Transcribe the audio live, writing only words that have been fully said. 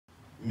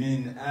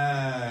من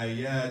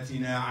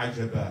آياتنا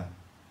عجبا.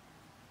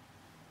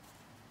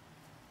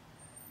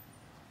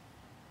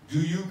 Do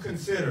you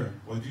consider,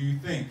 or do you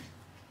think,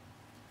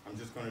 I'm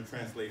just going to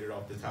translate it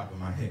off the top of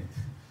my head.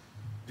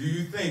 Do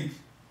you think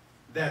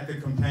that the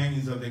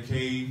companions of the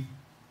cave,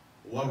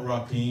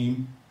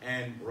 Raqim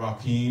and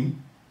Raqim,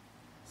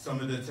 some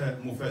of the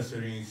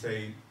Mufassirin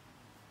say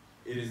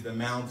it is the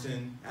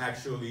mountain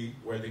actually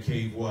where the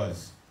cave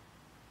was.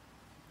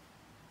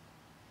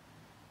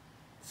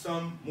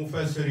 Some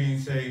Mufassirin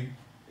say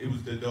it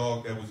was the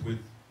dog that was with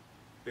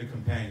the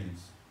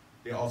companions,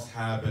 the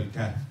Ashab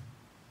al-Kahf.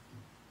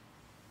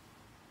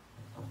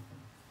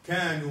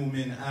 كانوا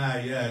من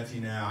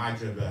آياتنا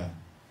عجبا.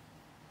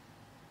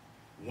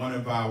 One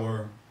of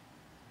our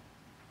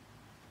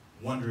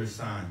wondrous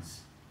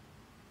signs.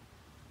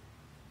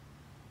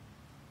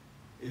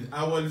 إذ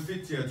أوى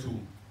الفتية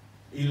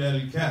إلى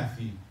الكهف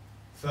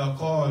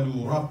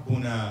فقالوا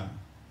ربنا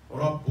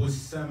رب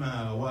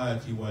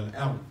السماوات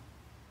والأرض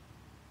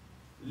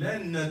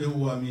لن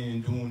ندعو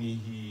من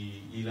دونه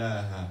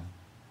إلها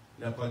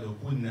لقد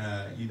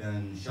قلنا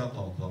إذا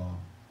شططا.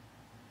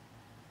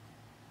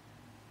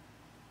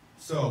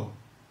 So,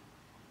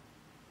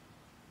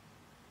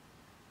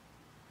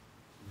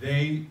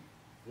 they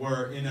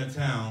were in a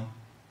town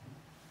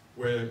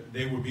where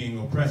they were being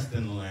oppressed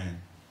in the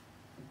land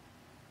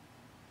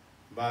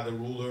by the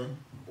ruler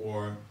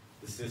or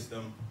the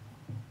system,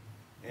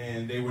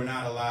 and they were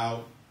not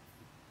allowed,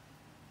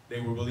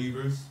 they were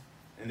believers,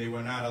 and they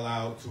were not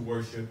allowed to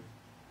worship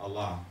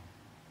Allah.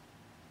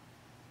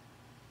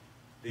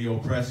 The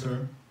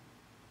oppressor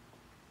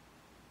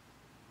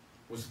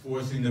was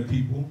forcing the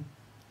people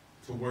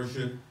to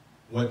worship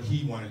what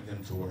he wanted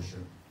them to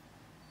worship.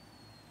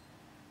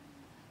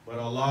 But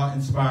Allah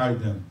inspired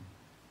them.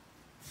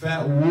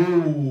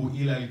 فَأْوُوا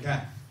إِلَى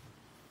الْكَهْفِ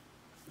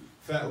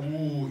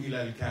فَأْوُوا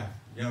إِلَى الْكَهْفِ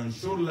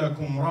يَنْشُرْ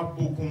لَكُمْ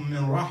رَبُّكُمْ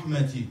مِنْ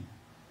رَحْمَتِهِ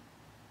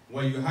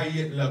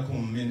وَيُهَيِّئْ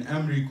لَكُمْ مِنْ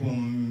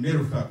أَمْرِكُمْ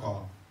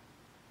مِرْفَقًا.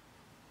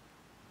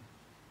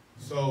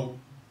 So,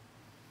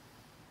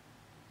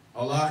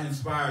 Allah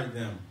inspired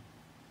them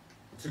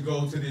to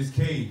go to this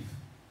cave.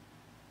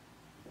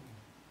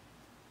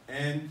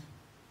 And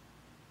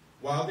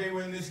while they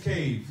were in this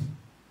cave,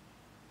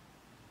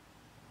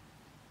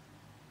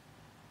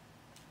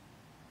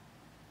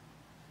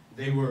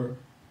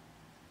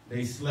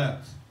 they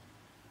slept.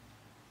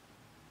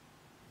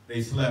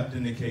 They slept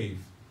in the cave.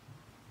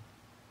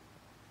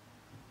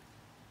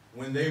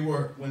 When they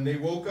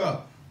woke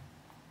up,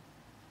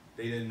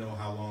 they didn't know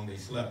how long they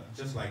slept,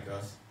 just like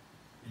us.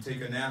 You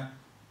take a nap,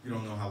 you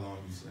don't know how long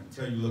you slept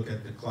until you look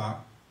at the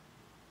clock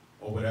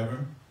or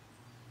whatever.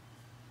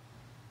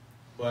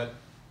 But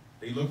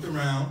they looked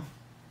around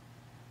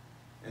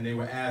and they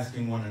were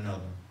asking one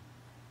another,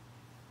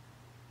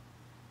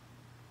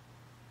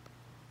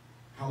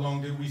 how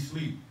long did we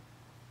sleep?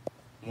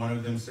 One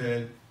of them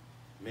said,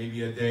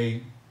 maybe a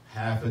day,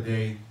 half a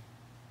day,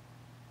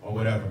 or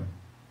whatever.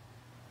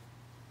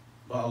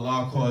 But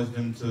Allah caused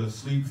them to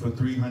sleep for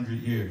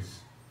 300 years.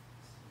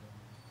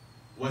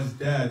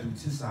 وَازْدَادُوا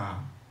تِسْعًا.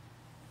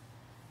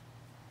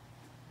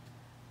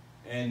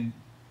 And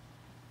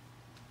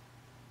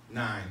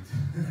 9.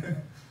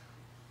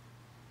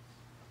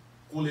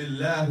 قُلِ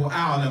اللَّهُ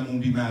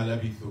أَعْلَمُ بِمَا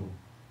لَبِثُوا.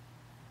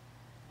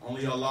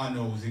 Only Allah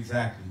knows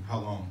exactly how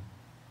long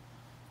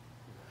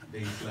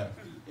they slept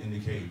in the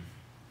cave.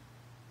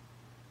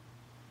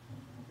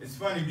 It's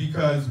funny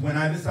because when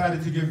I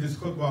decided to give this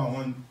khutbah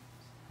on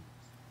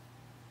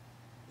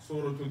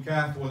Surah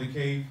Al-Kahf, or the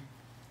cave,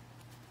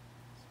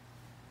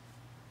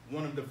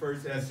 one of the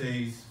first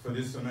essays for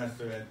this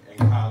semester in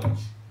college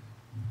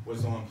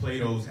was on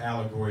Plato's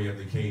allegory of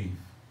the cave.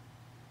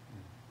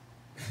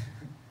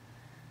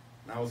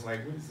 And I was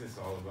like, what is this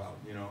all about,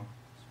 you know?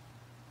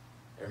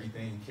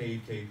 Everything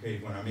cave, cave,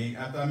 cave.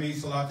 After I made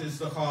Salat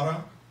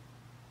Istikhara,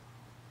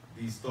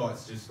 these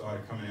thoughts just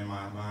started coming in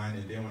my mind.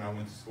 And then when I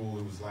went to school,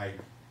 it was like,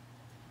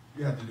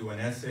 you have to do an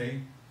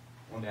essay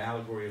on the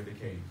allegory of the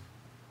cave.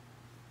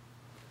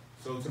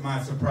 So to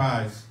my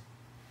surprise,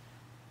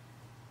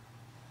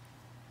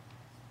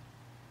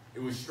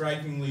 it was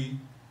strikingly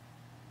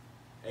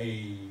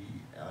the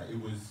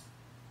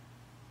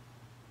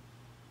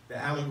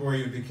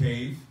allegory of the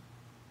cave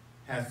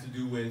has to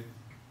do with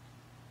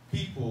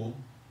people.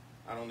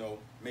 I don't know,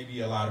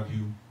 maybe a lot of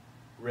you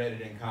read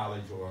it in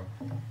college or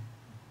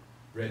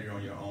read it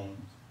on your own.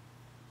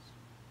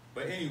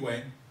 But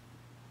anyway,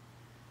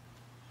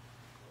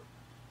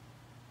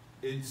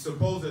 it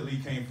supposedly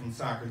came from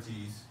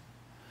Socrates,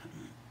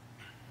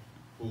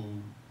 who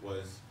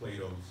was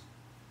Plato's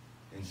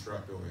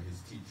instructor or his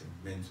teacher,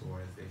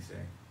 mentor, as they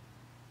say.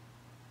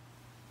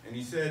 And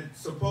he said,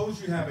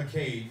 suppose you have a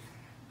cave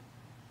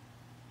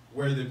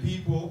where the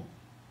people,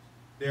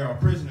 there are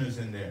prisoners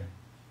in there,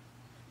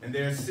 and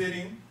they're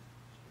sitting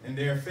and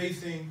they're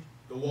facing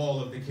the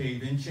wall of the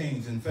cave in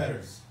chains and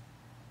fetters.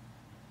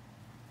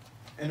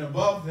 And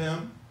above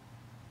them,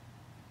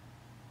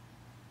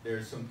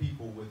 there's some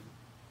people with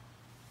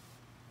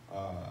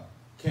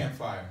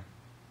campfire.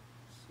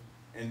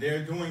 And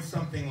they're doing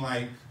something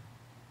like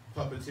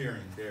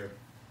puppeteering. They're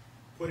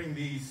putting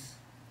these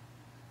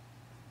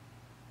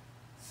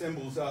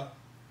symbols up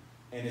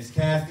and is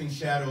casting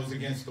shadows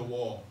against the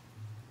wall.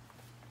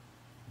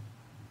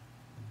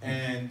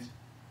 And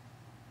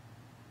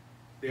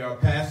there are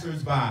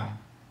passers-by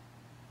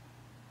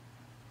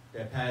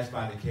that pass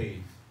by the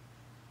cave.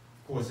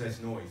 Of course, that's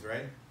noise,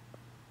 right?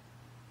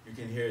 You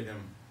can hear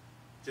them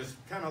just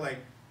kind of like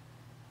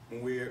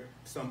when we're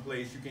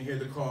someplace, you can hear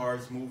the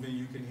cars moving,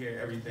 you can hear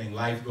everything.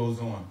 Life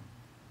goes on.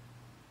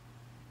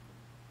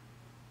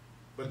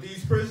 But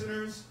these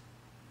prisoners,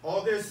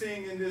 all they're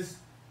seeing in this,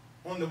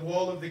 on the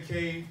wall of the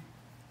cave,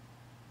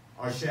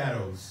 are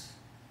shadows.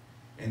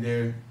 And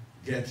they're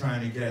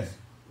trying to guess,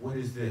 what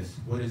is this?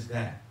 What is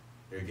that?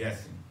 They're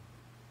guessing.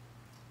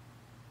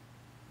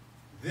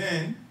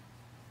 Then,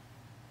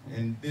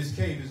 and this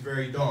cave is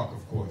very dark,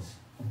 of course.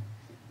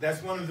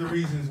 That's one of the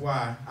reasons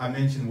why I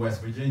mentioned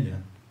West Virginia.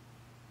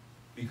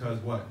 Because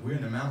what? We're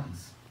in the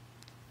mountains,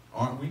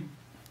 aren't we?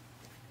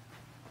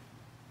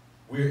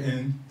 We're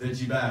in the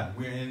Jibal.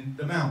 We're in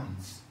the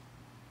mountains.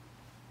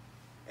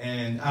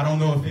 And I don't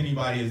know if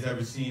anybody has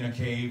ever seen a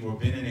cave or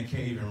been in a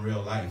cave in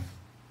real life,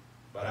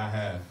 but I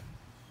have.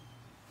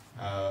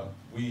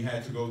 We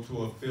had to go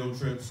to a field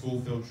trip,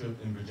 school field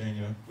trip in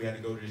Virginia. We had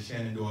to go to the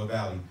Shenandoah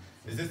Valley.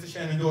 Is this the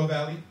Shenandoah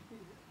Valley?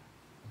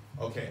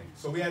 Okay,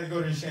 so we had to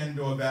go to the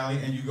Shenandoah Valley,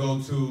 and you go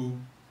to,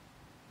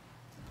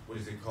 what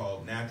is it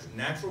called?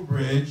 Natural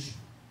Bridge.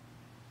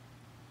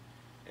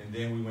 And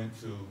then we went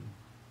to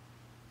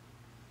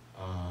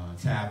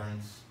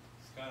taverns.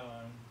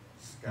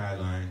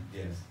 Skyline,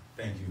 yes,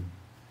 thank you.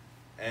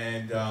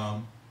 And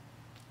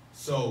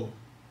so,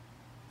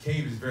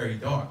 cave is very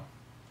dark.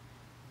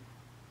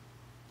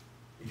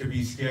 It could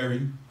be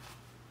scary.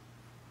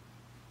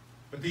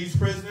 But these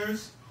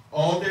prisoners,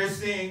 all they're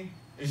seeing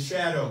is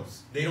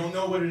shadows. They don't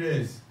know what it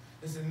is.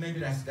 They said, maybe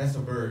that's a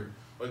bird,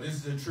 or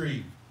this is a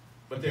tree.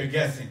 But they're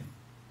guessing.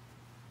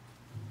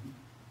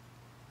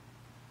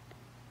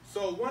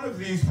 So one of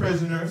these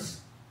prisoners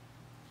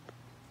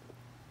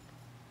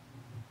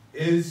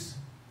is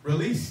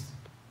released.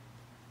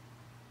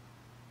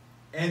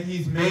 And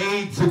he's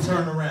made to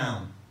turn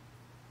around.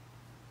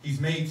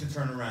 He's made to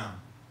turn around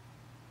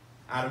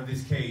out of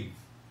this cave.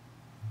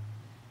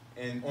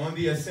 And on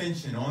the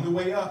ascension, on the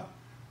way up,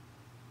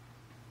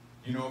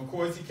 you know, of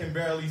course he can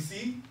barely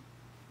see.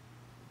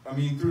 I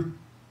mean,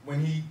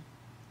 when he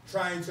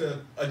trying to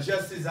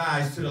adjust his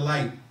eyes to the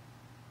light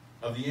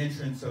of the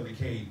entrance of the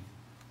cave.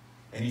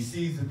 And he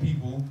sees the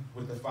people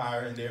with the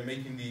fire, and they're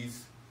making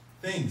these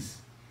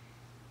things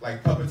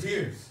like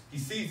puppeteers. He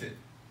sees it.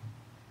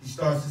 He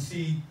starts to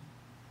see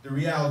the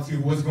reality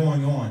of what's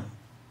going on.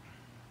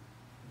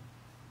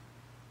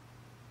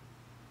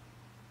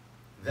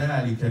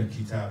 ذَلِكَ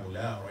الْكِتَابُ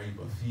لَا رَيْبَ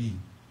فِيهِ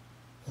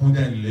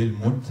هُدًى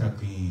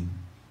لِلْمُتَّقِينَ.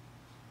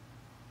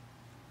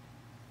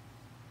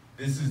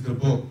 This is the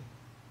book,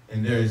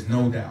 and there is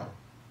no doubt.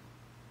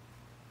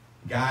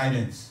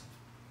 Guidance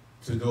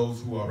to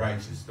those who are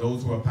righteous,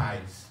 those who are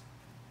pious.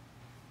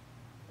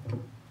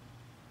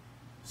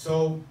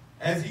 So,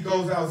 as he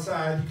goes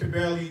outside, he can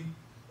barely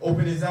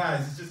open his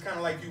eyes. It's just kind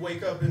of like you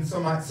wake up and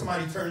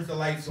somebody turns the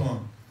lights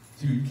on.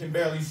 So you can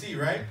barely see,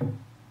 right?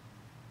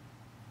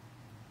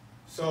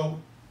 So,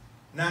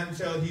 not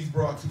until he's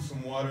brought to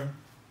some water,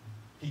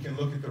 he can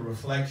look at the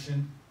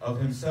reflection of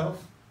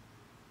himself.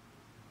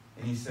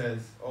 And he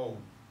says, oh,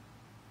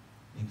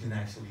 he can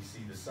actually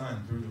see the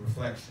sun through the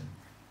reflection.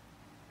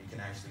 He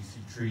can actually see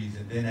trees.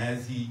 And then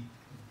as he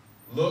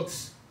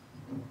looks,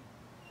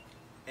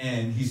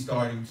 and he's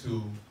starting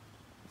to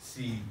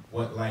see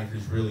what life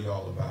is really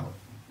all about.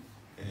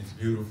 And it's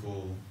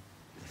beautiful,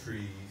 the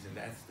trees, and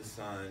that's the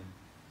sun,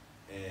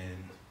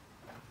 and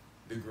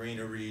the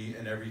greenery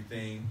and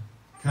everything.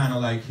 Kind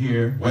of like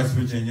here, West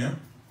Virginia.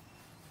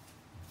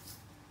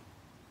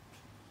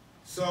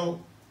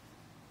 So,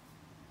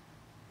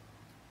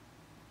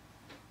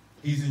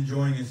 he's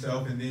enjoying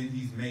himself, and then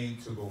he's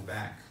made to go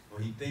back. Or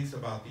he thinks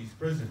about these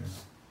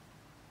prisoners.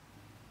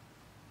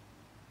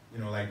 You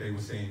know, like they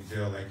would say in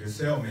jail, like your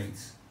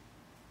cellmates.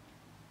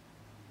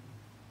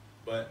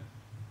 But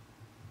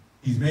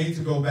he's made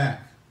to go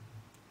back.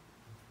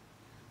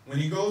 When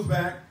he goes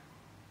back,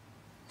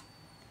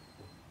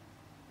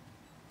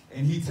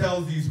 and he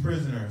tells these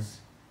prisoners,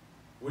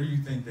 what do you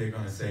think they're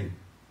going to say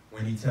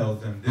when he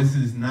tells them, this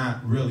is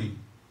not really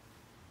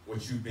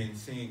what you've been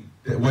seeing?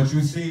 What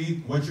you're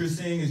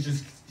seeing is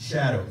just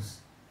shadows.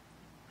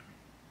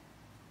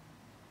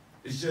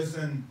 It's just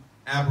an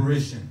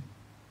aberration.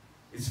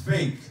 It's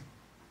fake.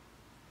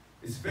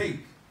 It's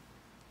fake.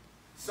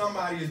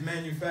 Somebody is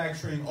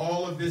manufacturing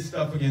all of this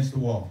stuff against the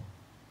wall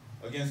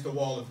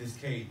of this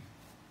cave.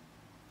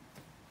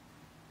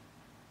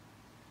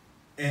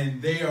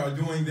 And they are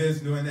doing this,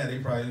 doing that. They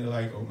probably are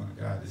like, oh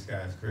my God, this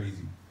guy's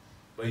crazy.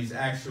 But he's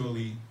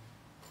actually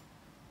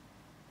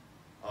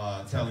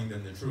telling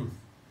them the truth.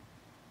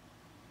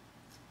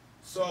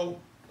 So,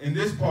 in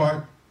this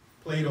part,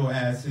 Plato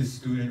asks his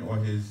student or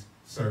his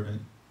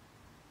servant,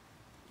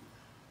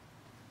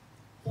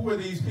 who are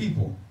these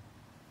people?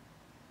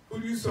 Who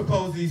do you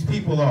suppose these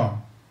people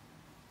are?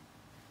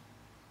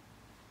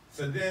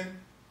 So then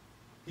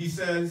he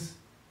says,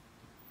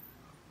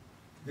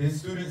 the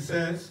student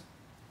says,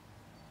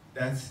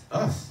 that's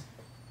us.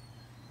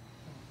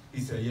 He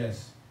said,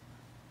 yes,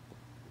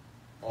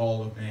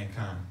 all of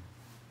mankind.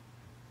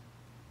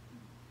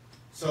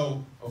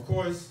 So, of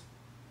course,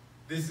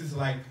 this is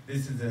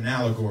an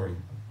allegory.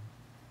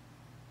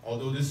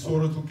 Although this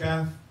Surah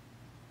Al-Kahf,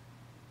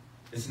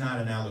 it's not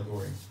an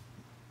allegory.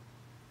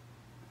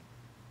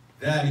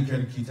 ذَلِكَ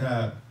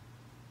الْكِتَابِ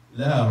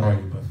لَا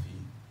رَيْبَ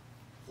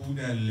فِيهِ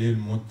هُدًى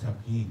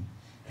لِلْمُتَّقِينَ.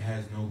 It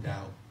has no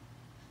doubt.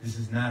 This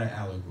is not an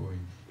allegory.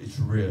 It's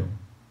real.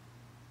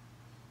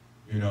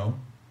 You know?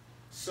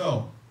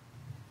 So,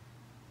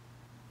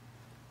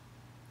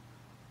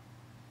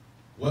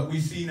 what we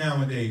see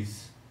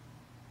nowadays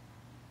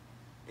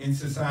in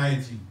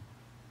society,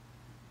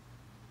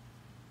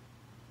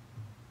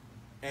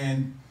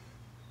 and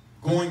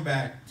going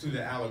back to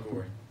the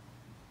allegory,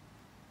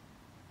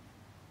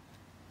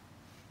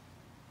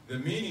 the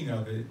meaning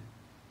of it,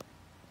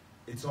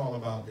 it's all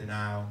about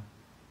denial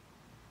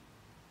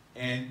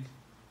and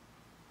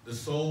the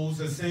soul's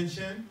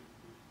ascension.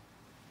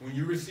 When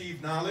you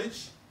receive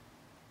knowledge,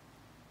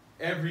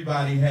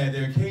 everybody had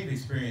their cave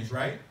experience,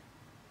 right?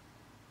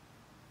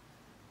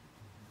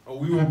 Oh,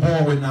 we were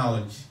born with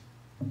knowledge.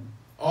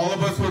 All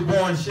of us were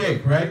born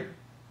sheikh, right?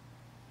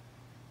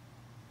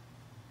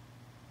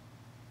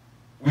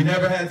 We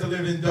never had to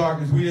live in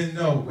darkness. We didn't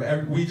know.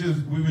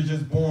 We were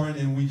just born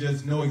and we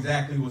just know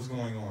exactly what's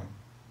going on.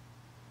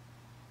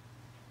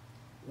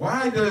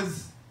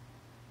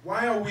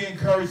 Why are we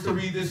encouraged to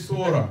read this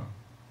surah?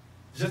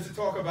 Just to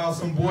talk about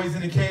some boys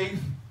in a cave?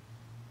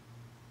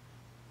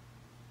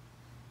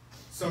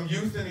 Some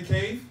youth in a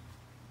cave?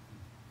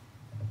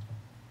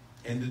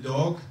 And the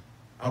dog,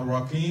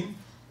 Al-Raqim,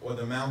 or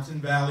the mountain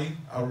valley,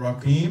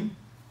 Al-Raqim,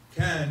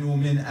 كَانُوا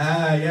مِنْ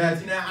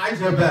آيَاتِنَا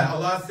عَجَبًا.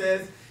 Allah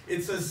says,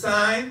 it's a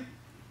sign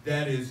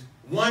that is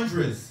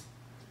wondrous.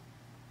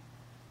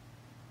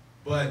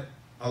 But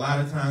a lot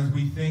of times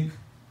we think,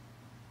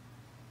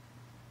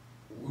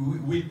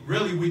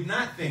 we're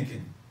not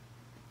thinking.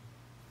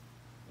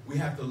 We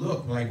have to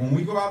look. Like when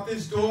we go out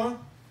this door,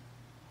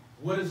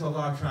 what is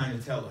Allah trying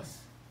to tell us?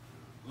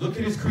 Look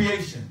at His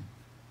creation.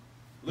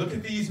 Look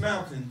at these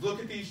mountains. Look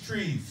at these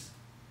trees.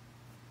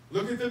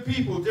 Look at the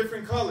people,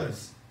 different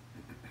colors.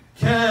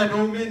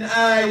 كَانُوا مِنْ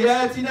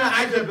آيَاتِنَا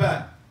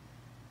عَجَبًا.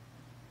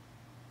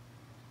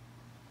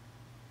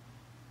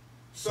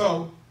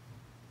 So,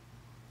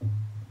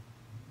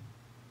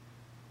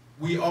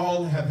 we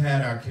all have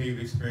had our cave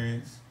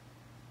experience.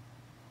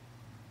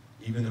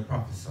 Even the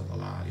Prophet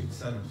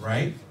ﷺ,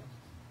 right?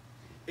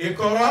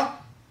 Iqra,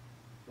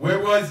 where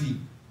was he?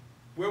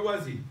 Where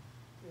was he?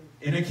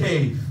 In a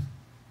cave.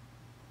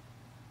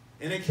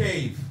 In a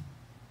cave.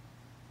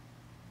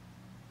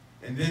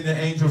 And then the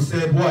angel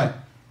said what?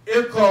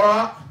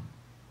 Iqra.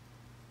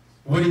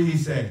 What did he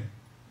say?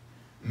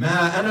 Ma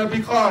ana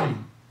biqari.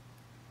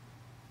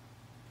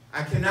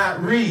 I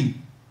cannot read.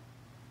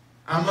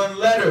 I'm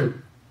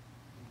unlettered.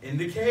 In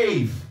the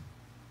cave.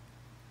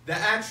 The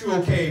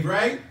actual cave,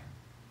 right?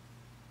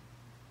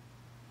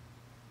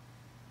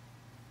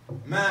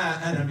 Ma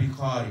ana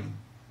biqari.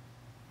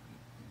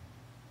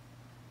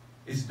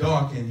 It's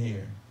dark in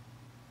here.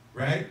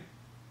 Right?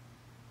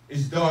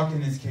 It's dark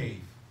in this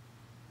cave.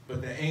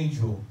 But the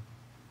angel,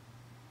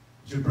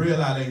 Jibril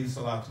alayhi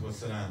salatu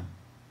wasalam,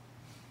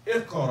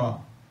 Iqra.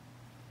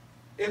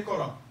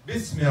 Iqra.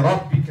 Bismi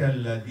rabbika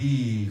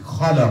alladhi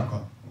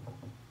khalaqa.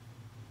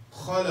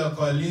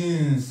 Khalaqa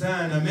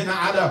al-insana min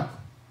alaq.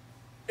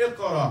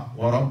 Iqra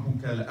wa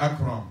rabbuka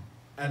al-akram.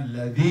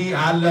 Alladhi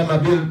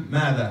allama bil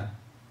mada.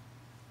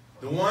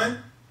 The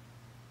one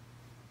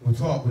who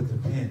taught with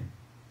the pen.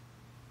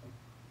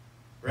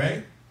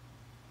 Right?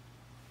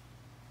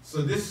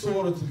 So this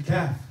Surah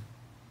Al-Kahf,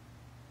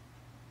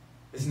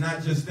 it's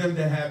not just them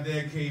that have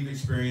their cave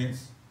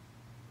experience.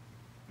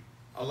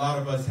 A lot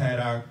of us had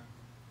our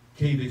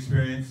cave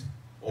experience,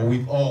 or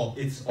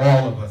it's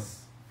all of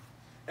us.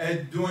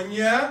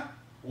 Ad-dunya,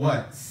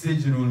 what?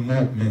 Sijnul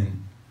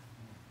mu'min.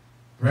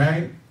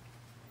 Right?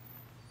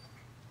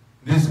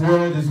 This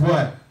world is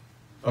what?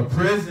 A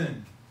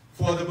prison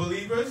for the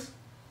believers.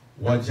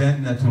 Wa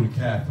jannatul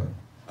kafir.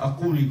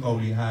 Aquli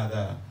qawli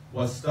hadha.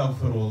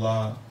 واستغفر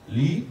الله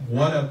لي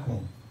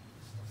ولكم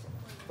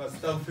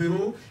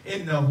فاستغفروا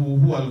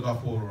إنه هو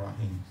الغفور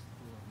الرحيم.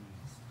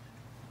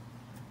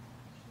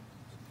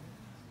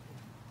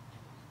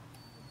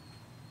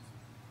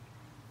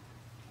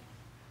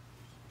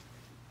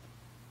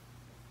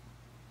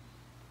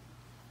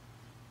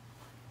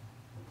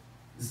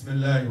 بسم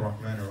الله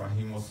الرحمن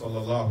الرحيم وصلى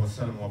الله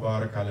وسلم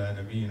وبارك على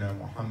نبينا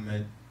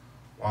محمد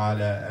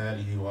وعلى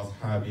آله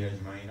وأصحابه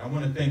أجمعين. I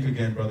want to thank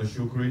again Brother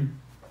Shukri.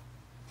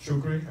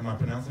 Shukri, am I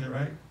pronouncing it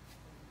right?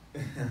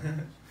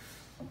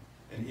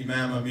 And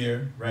Imam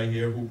Amir, right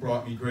here, who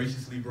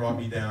graciously brought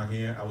me down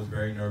here. I was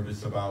very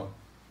nervous about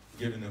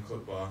giving the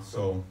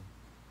khutbah,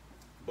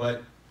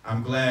 but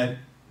I'm glad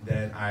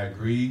that I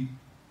agreed,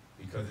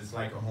 because it's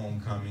like a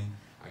homecoming.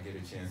 I get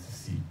a chance to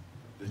see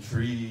the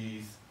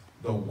trees,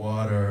 the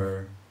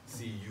water,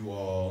 see you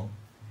all,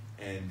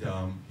 and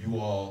you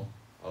all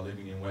are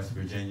living in West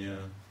Virginia,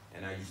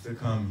 and I used to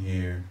come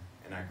here,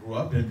 and I grew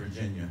up in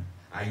Virginia.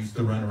 I used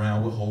to run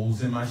around with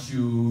holes in my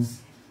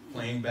shoes,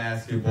 playing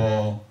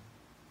basketball,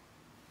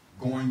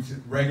 going to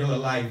regular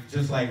life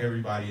just like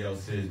everybody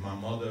else is. My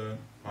mother,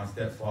 my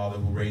stepfather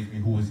who raised me,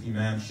 who was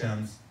Imam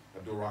Shams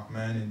Abdul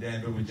Rahman in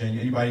Danville,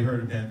 Virginia. Anybody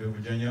heard of Danville,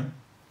 Virginia?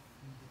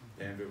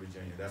 Danville,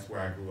 Virginia. That's where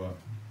I grew up.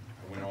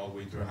 I went all the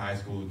way through high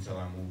school until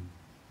I moved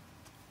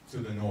to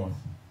the north.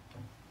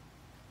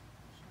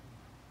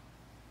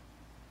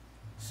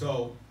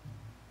 So,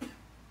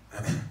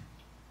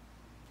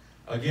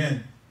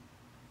 again,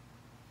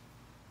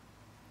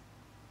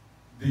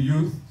 the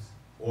youth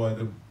or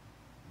the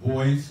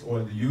boys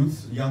or the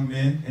youths, young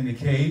men in the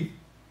cave,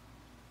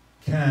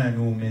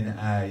 كانوا من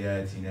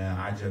آياتنا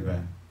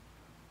عجبا.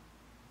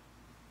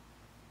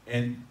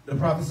 And the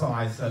Prophet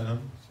ﷺ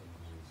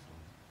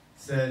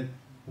said,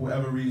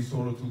 whoever reads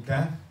Surah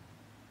Al-Kahf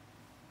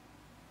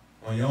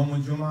on Yawm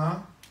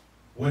al-Jum'ah,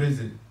 what is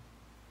it?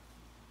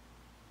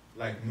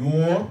 Like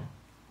Nur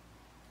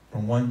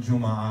from one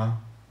Jum'ah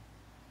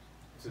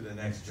to the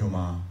next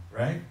Jum'ah,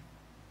 right?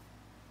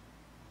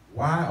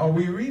 Why are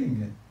we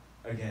reading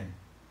it again?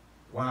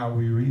 Why are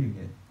we reading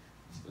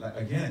it? Like,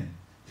 again,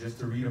 just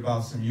to read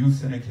about some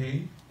youths in a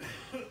cave?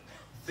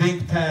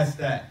 Think past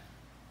that.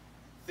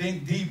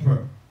 Think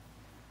deeper.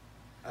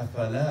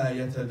 أَفَلَا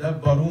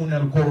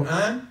يَتَدَبَّرُونَ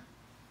الْقُرْآنَ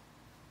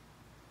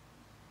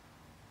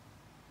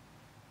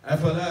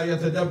أَفَلَا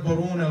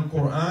يَتَدَبَّرُونَ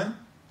الْقُرْآنَ.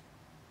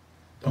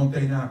 Don't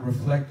they not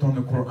reflect on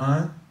the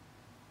Quran?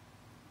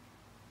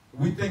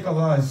 We think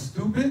Allah is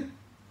stupid?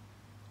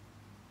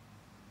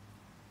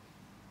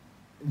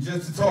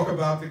 Just to talk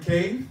about the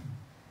cave,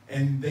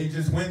 and they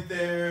just went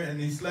there and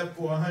they slept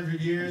for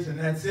 100 years and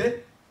that's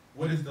it?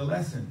 What is the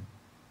lesson?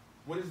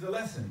 What is the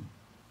lesson?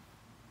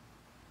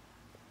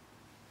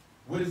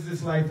 What is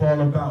this life all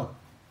about?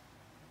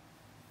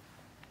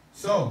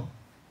 So,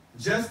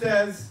 just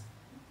as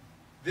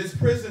this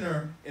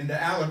prisoner in the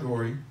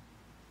allegory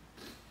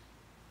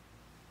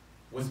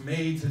was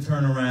made to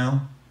turn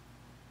around,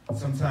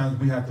 sometimes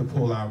we have to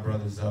pull our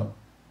brothers up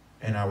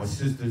and our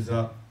sisters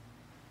up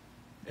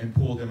and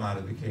pull them out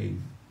of the cave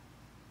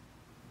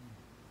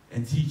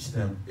and teach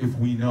them if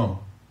we know.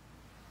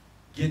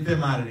 Get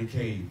them out of the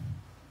cave.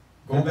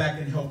 Go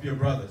back and help your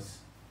brothers.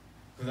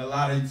 Because a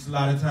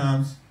lot of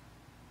times,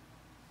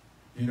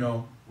 you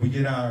know, we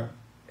get our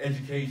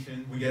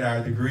education, we get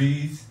our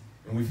degrees,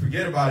 and we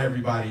forget about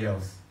everybody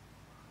else.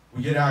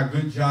 We get our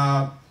good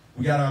job,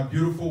 we got our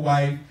beautiful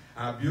wife,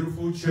 our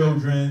beautiful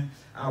children,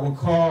 our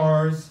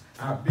cars,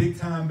 our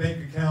big-time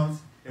bank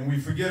accounts, and we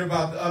forget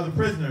about the other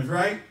prisoners,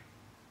 right?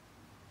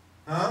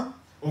 Huh?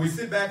 Or we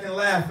sit back and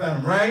laugh at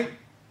them, right?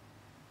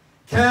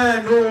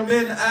 كَانُوا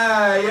مِنْ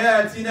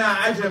آيَاتِنَا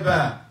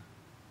عَجَبًا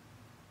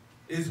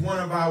is one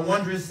of our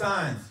wondrous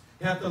signs.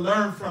 You have to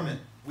learn from it.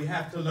 We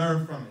have to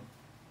learn from it.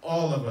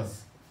 All of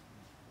us.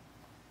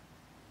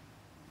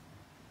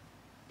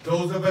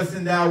 Those of us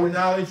endowed with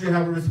knowledge, you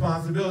have a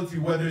responsibility,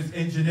 whether it's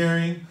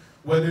engineering,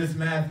 whether it's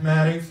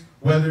mathematics,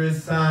 whether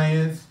it's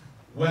science,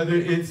 whether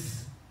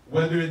it's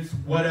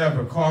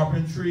whatever,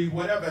 carpentry,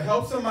 whatever.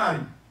 Help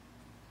somebody.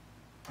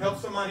 Help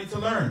somebody to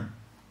learn.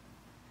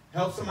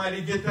 Help somebody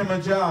to get them a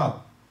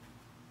job.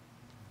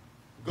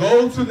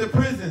 Go to the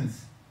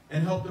prisons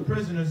and help the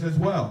prisoners as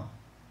well.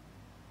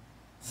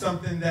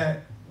 Something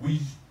that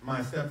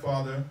my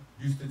stepfather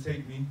used to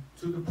take me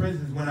to the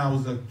prisons when I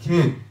was a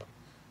kid,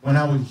 when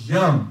I was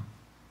young.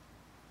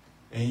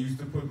 And he used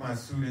to put my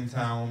suit and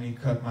tie on me,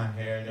 cut my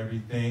hair and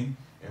everything.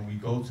 And we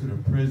go to the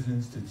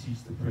prisons to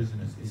teach the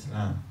prisoners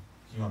Islam.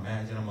 Can you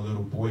imagine? I'm a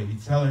little boy.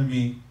 He's telling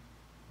me,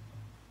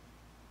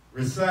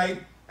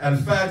 recite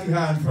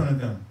Al-Fatiha in front of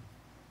them.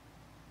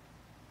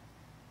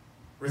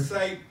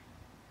 Recite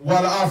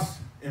Wal Asr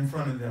in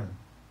front of them.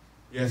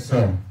 Yes,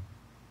 sir.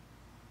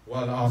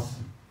 Wal Asr.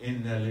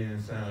 Inna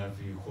l-insana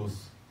fi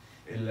khusr.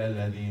 Illa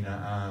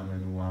alladhina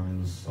amanu wa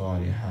amilu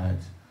s-salihat.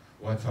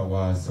 Wa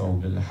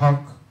tawasaw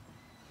bil-haqq.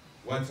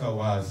 Wa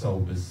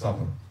tawasaw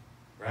bil-sabr.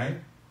 Right?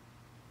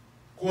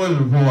 Qul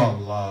huwa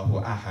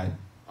Allahu ahad.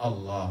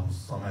 Allahu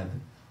samad.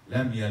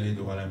 Lam yalid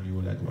wa lam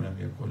yulad wa lam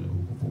yakul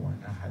lahu kufuwan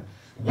ahad.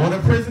 Won't a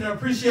prisoner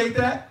appreciate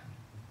that?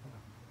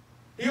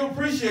 He'll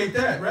appreciate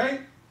that,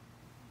 right?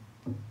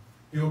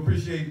 He'll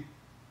appreciate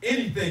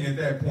anything at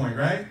that point,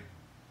 right?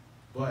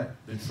 But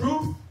the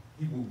truth,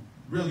 he will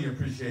really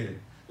appreciate it.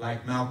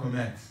 Like Malcolm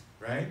X,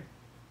 right?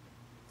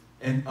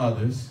 And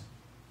others.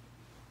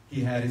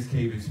 He had his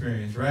cave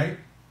experience, right?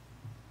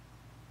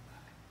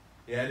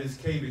 He had his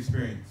cave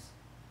experience.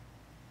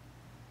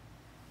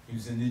 He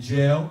was in the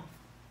jail.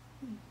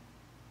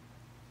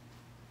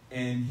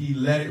 And he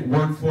let it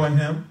work for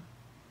him.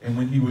 And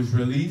when he was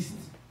released,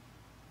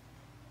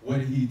 what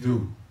did he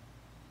do?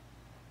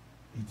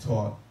 He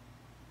taught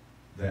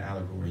the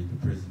allegory, the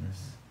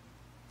prisoners,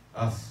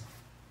 us.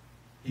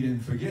 He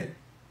didn't forget.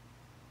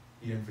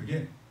 He didn't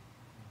forget.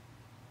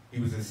 He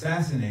was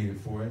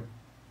assassinated for it.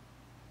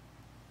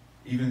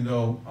 Even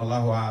though,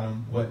 Allahu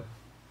Alam,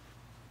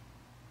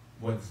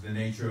 what's the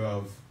nature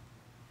of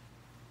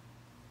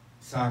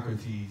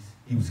Socrates,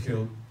 he was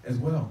killed as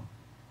well.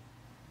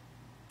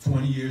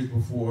 20 years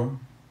before,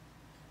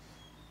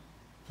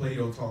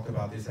 Plato talked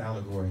about this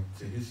allegory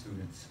to his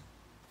students.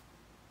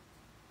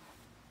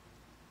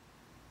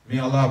 May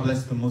Allah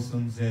bless the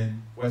Muslims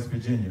in West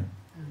Virginia.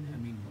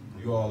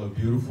 You all are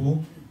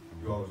beautiful.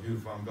 You all are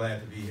beautiful. I'm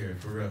glad to be here,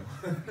 for real.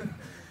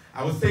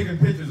 I was taking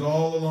pictures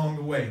all along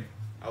the way.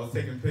 I was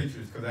taking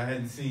pictures because I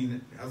hadn't seen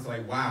it. I was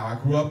like, wow,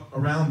 I grew up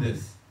around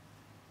this.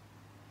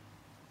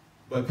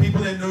 But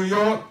people in New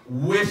York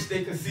wish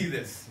they could see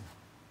this.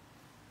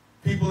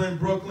 People in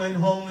Brooklyn,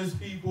 homeless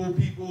people,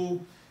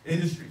 people in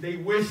the street, they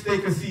wish they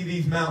could see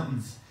these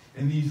mountains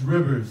and these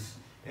rivers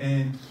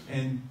and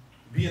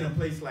be in a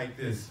place like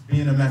this,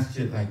 be in a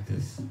masjid like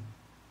this.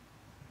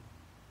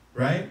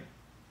 Right?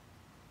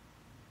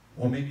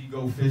 Or maybe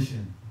go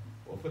fishing,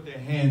 or put their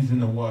hands in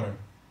the water,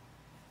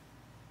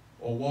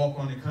 or walk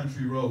on the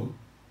country road,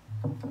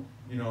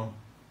 you know,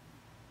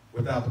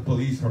 without the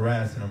police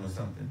harassing them or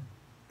something.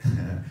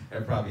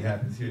 That probably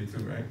happens here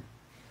too, right?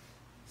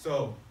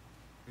 So,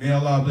 may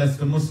Allah bless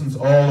the Muslims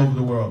all over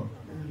the world.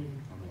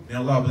 May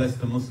Allah bless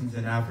the Muslims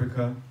in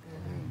Africa,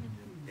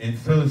 in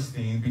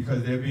Philistine,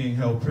 because they're being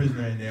held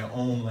prisoner in their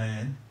own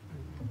land.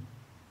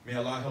 May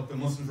Allah help the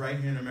Muslims right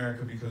here in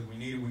America, because we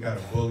need it. We got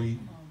a bully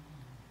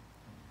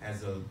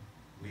as a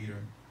leader.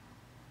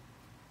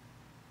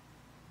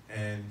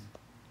 And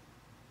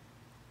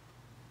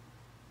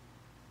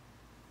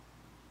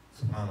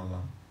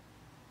subhanAllah.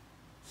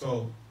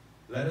 So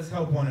let us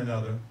help one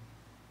another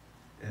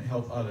and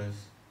help others,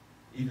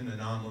 even the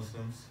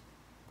non-Muslims,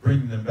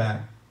 bring them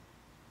back,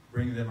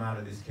 bring them out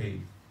of this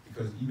cave.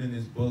 Because even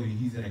this bully,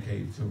 he's in a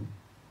cave too.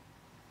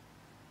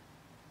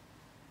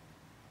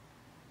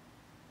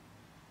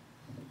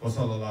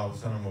 وصلى الله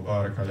وسلم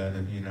وبارك على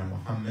نبينا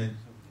محمد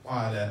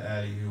وعلى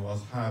آله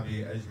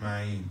وأصحابه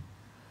أجمعين.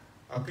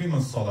 أقيم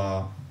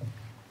الصلاة.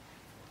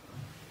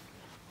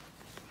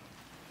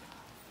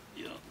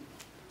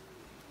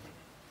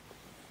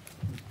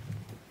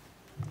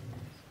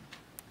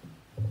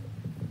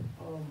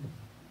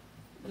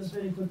 Just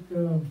very quick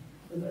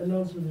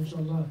announcement,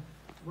 inshallah.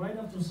 Right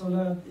after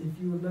Salat, if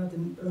you are not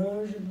in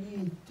urgent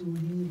need to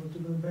leave or to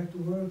go back to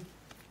work,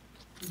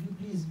 could you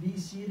please be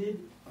seated?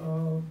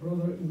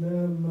 Brother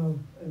Imam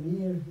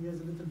Amir, he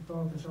has a little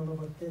talk, inshallah,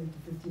 about 10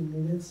 to 15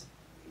 minutes.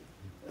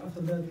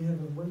 After that, we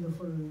have a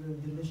wonderful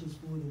and delicious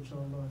food,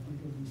 inshallah, if you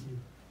can be seated.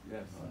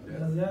 Yes.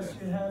 Unless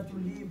you have to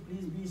leave,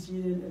 please be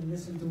seated and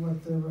listen to what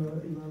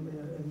Imam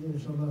Amir,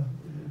 inshallah,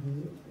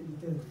 in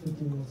 10 to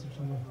 15 minutes,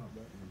 inshallah.